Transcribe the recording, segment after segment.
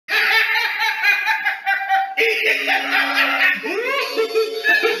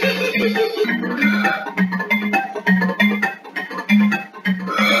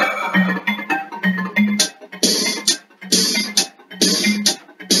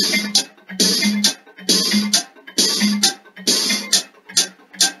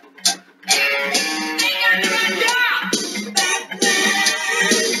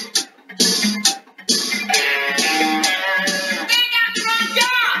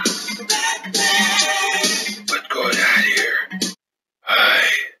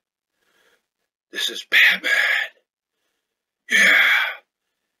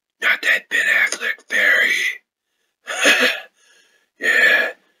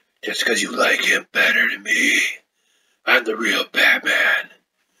Just because you like him better than me. I'm the real Batman.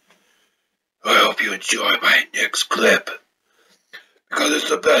 I hope you enjoy my next clip, because it's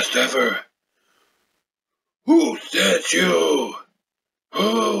the best ever. Who sent you?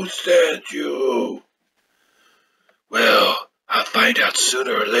 Who sent you? Well, I'll find out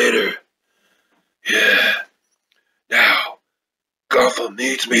sooner or later. Yeah. Now, Gotham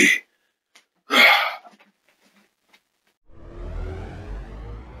needs me.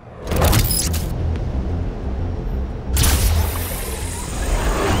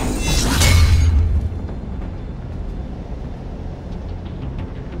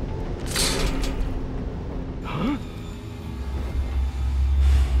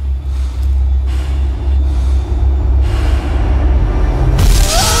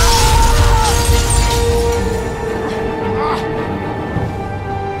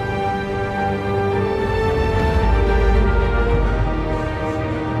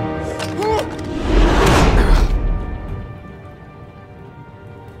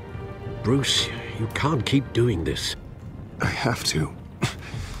 Bruce, you can't keep doing this. I have to.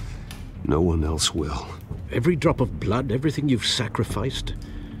 No one else will. Every drop of blood, everything you've sacrificed.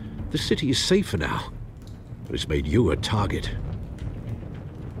 The city is safer now. It's made you a target.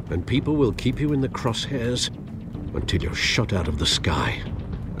 And people will keep you in the crosshairs until you're shot out of the sky.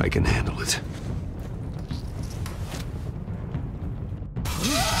 I can handle it.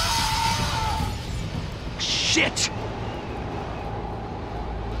 Shit!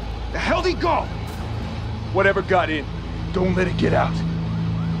 The hell'd he go? Whatever got in, don't let it get out.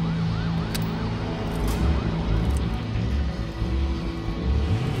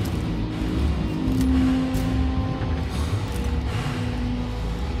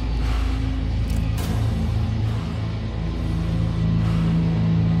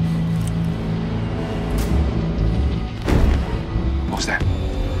 What was that?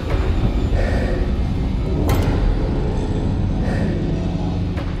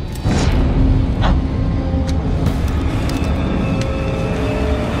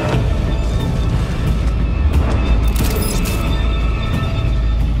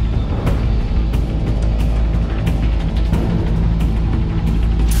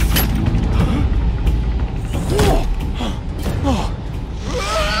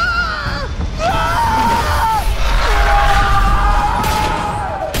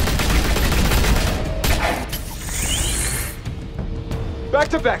 Back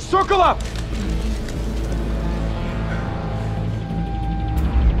to back, circle up!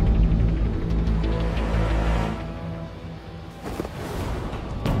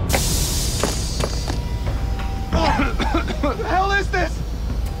 What the hell is this?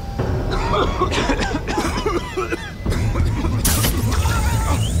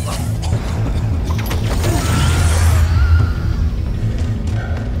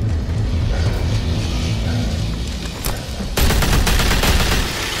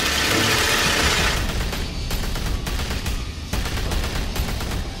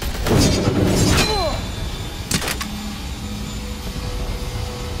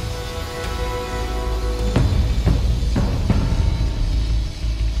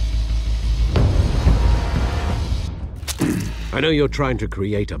 I know you're trying to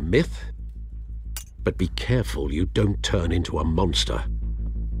create a myth, but be careful you don't turn into a monster.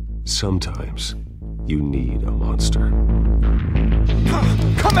 Sometimes you need a monster.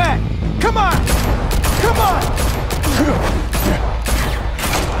 Come on! Come on! Come on!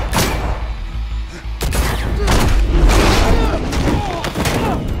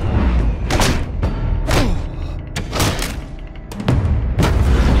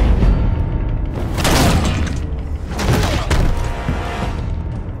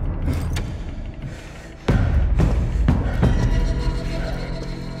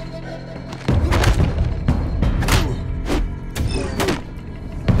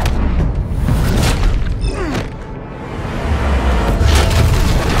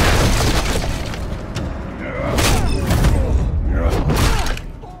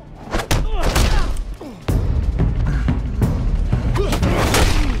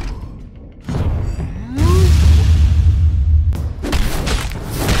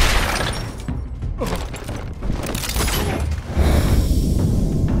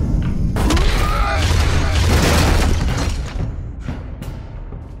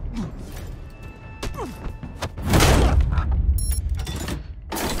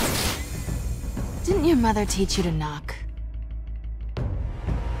 mother teach you to knock?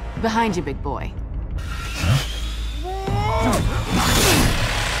 Behind you, big boy.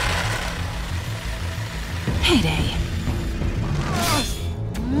 Heyday.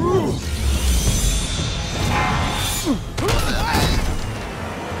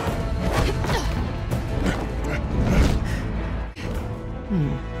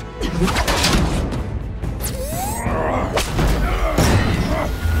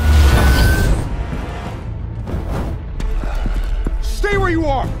 Stay where you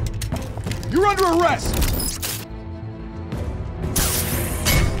are! You're under arrest!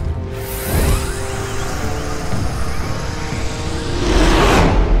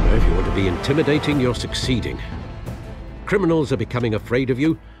 If you want to be intimidating, you're succeeding. Criminals are becoming afraid of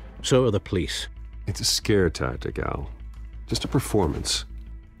you, so are the police. It's a scare tactic, Al. Just a performance.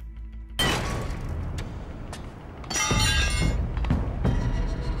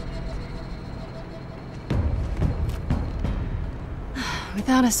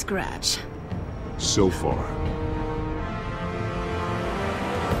 Without a scratch. So far.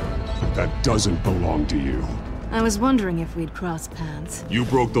 That doesn't belong to you. I was wondering if we'd cross paths. You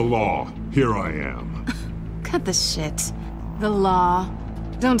broke the law. Here I am. Cut the shit. The law.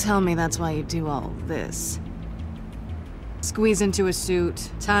 Don't tell me that's why you do all this. Squeeze into a suit,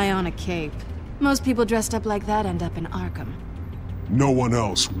 tie on a cape. Most people dressed up like that end up in Arkham. No one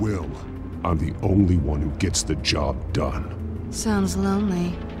else will. I'm the only one who gets the job done. Sounds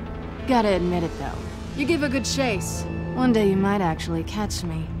lonely. Gotta admit it, though. You give a good chase. One day you might actually catch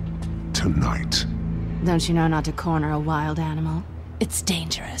me. Tonight. Don't you know not to corner a wild animal? It's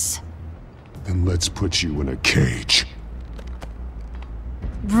dangerous. Then let's put you in a cage.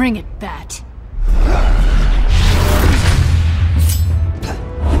 Bring it, Bat.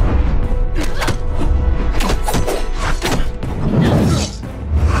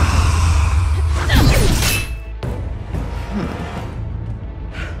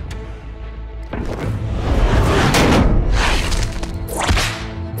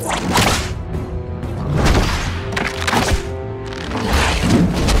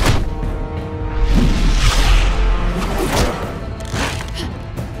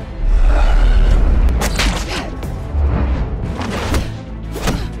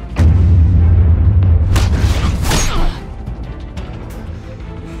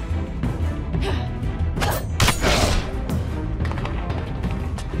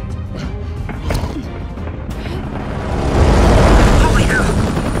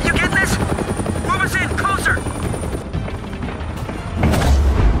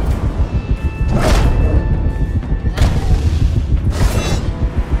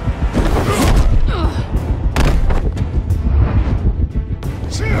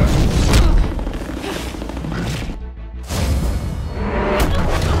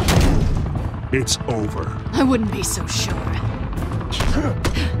 It's over. I wouldn't be so sure.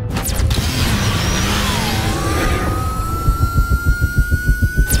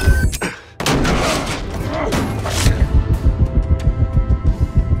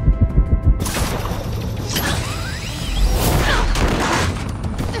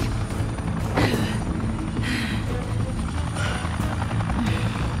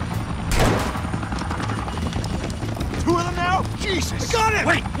 Two of them now? Jesus! I got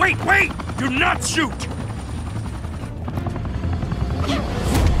him! Wait! Do not shoot!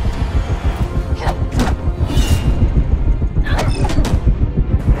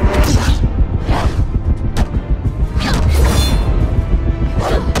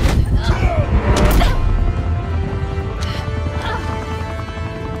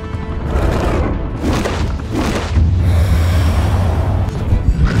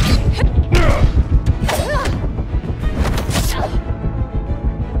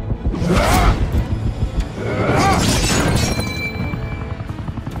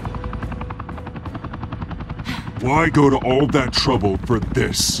 Why go to all that trouble for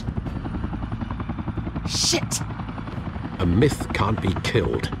this? Shit! A myth can't be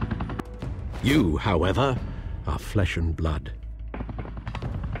killed. You, however, are flesh and blood.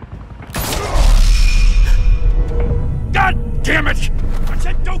 God damn it! I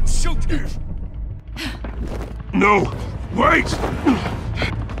said don't shoot! No! Wait!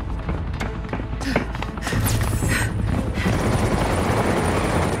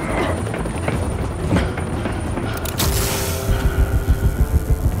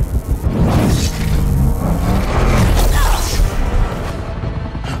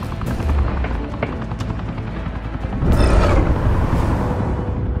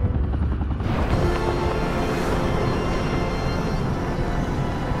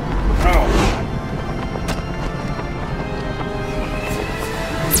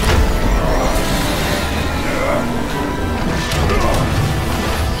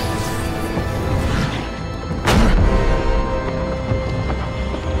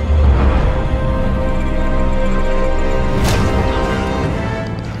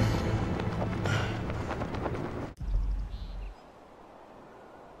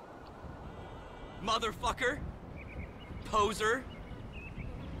 motherfucker! Poser!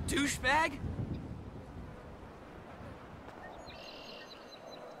 Douchebag!